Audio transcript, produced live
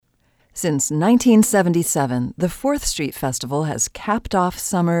Since 1977, the 4th Street Festival has capped off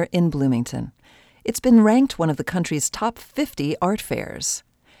summer in Bloomington. It's been ranked one of the country's top 50 art fairs.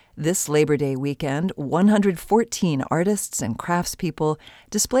 This Labor Day weekend, 114 artists and craftspeople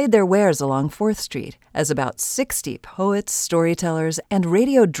displayed their wares along 4th Street as about 60 poets, storytellers, and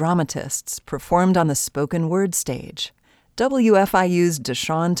radio dramatists performed on the spoken word stage. WFIU's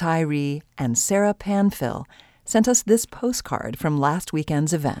Deshawn Tyree and Sarah Panfil sent us this postcard from last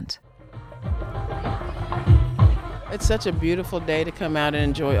weekend's event. It's such a beautiful day to come out and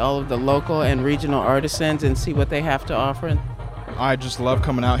enjoy all of the local and regional artisans and see what they have to offer. I just love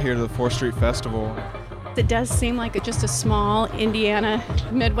coming out here to the 4th Street Festival. It does seem like just a small Indiana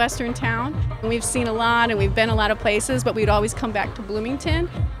Midwestern town. We've seen a lot and we've been a lot of places, but we'd always come back to Bloomington.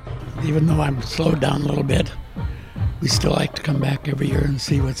 Even though I'm slowed down a little bit, we still like to come back every year and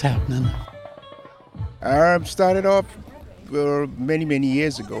see what's happening. I started off many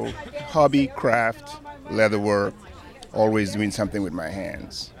years ago, hobby, craft, leatherwork, always doing something with my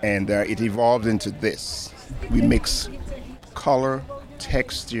hands. And it evolved into this. We mix color,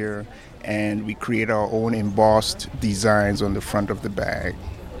 texture, and we create our own embossed designs on the front of the bag.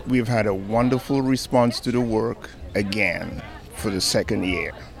 We've had a wonderful response to the work again for the second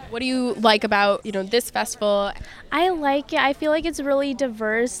year. What do you like about, this festival? I like it. I feel like it's really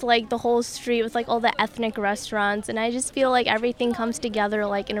diverse, like the whole street with like all the ethnic restaurants, and I just feel like everything comes together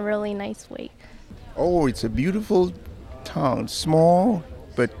like in a really nice way. Oh, it's a beautiful town, small,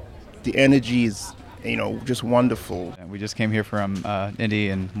 but the energy is, just wonderful. We just came here from Indy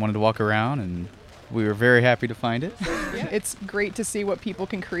and wanted to walk around, and we were very happy to find it. It's great to see what people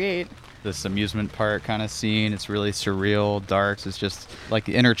can create. This amusement park kind of scene, it's really surreal, dark. It's just like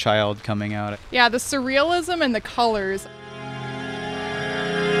the inner child coming out. Yeah, the surrealism and the colors.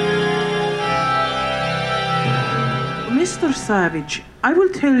 Mr. Savage, I will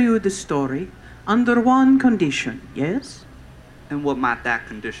tell you the story under one condition, yes? And what might that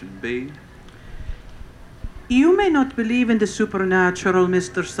condition be? You may not believe in the supernatural,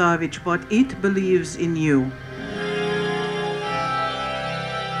 Mr. Savage, but it believes in you.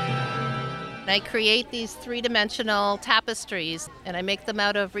 I create these three-dimensional tapestries, and I make them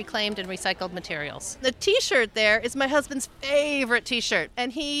out of reclaimed and recycled materials. The t-shirt there is my husband's favorite t-shirt,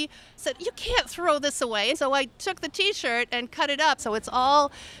 and he said, "You can't throw this away." So I took the t-shirt and cut it up. So it's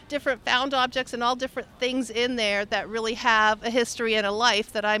all different found objects and all different things in there that really have a history and a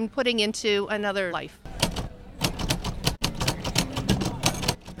life that I'm putting into another life.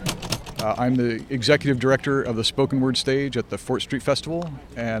 I'm the executive director of the Spoken Word Stage at the 4th Street Festival,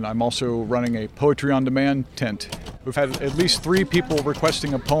 and I'm also running a Poetry on Demand tent. We've had at least 3 people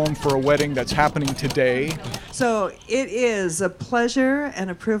requesting a poem for a wedding that's happening today. So it is a pleasure and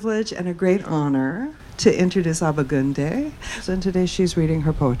a privilege and a great honor to introduce Abagunde. And today she's reading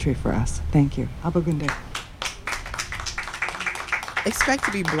her poetry for us. Thank you. Abagunde. Expect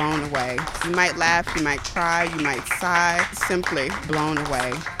to be blown away. You might laugh, you might cry, you might sigh, simply blown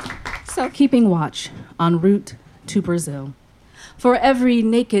away. So keeping watch en route to Brazil. For every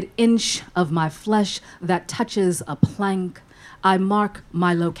naked inch of my flesh that touches a plank, I mark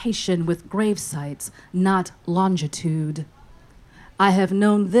my location with grave sites, not longitude. I have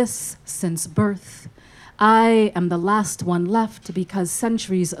known this since birth. I am the last one left because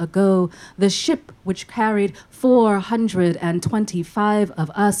centuries ago, the ship which carried 425 of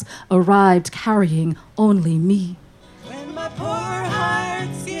us arrived carrying only me. When my poor heart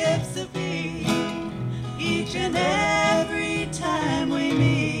skips a beat, each and every time we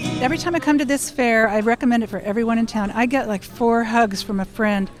meet. Every time I come to this fair, I recommend it for everyone in town. I get like 4 hugs from a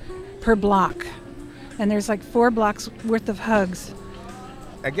friend per block. And there's like 4 blocks worth of hugs.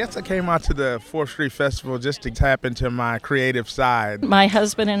 I guess I came out to the 4th Street Festival just to tap into my creative side. My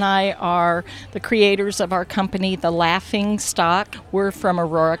husband and I are the creators of our company, The Laughing Stock. We're from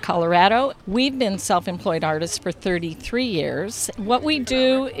Aurora, Colorado. We've been self-employed artists for 33 years. What we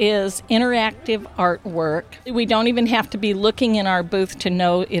do is interactive artwork. We don't even have to be looking in our booth to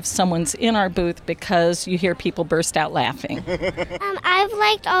know if someone's in our booth because you hear people burst out laughing. I've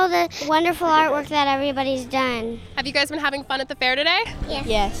liked all the wonderful artwork that everybody's done. Have you guys been having fun at the fair today? Yes.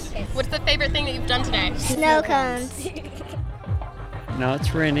 Yes. What's the favorite thing that you've done today? Snow cones. Now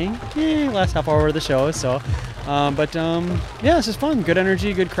it's raining. Last half hour of the show, so. Yeah, this is fun. Good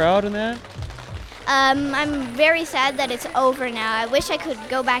energy, good crowd and that. I'm very sad that it's over now. I wish I could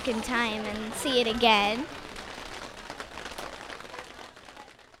go back in time and see it again.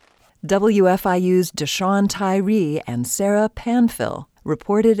 WFIU's Deshawn Tyree and Sarah Panfil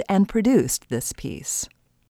reported and produced this piece.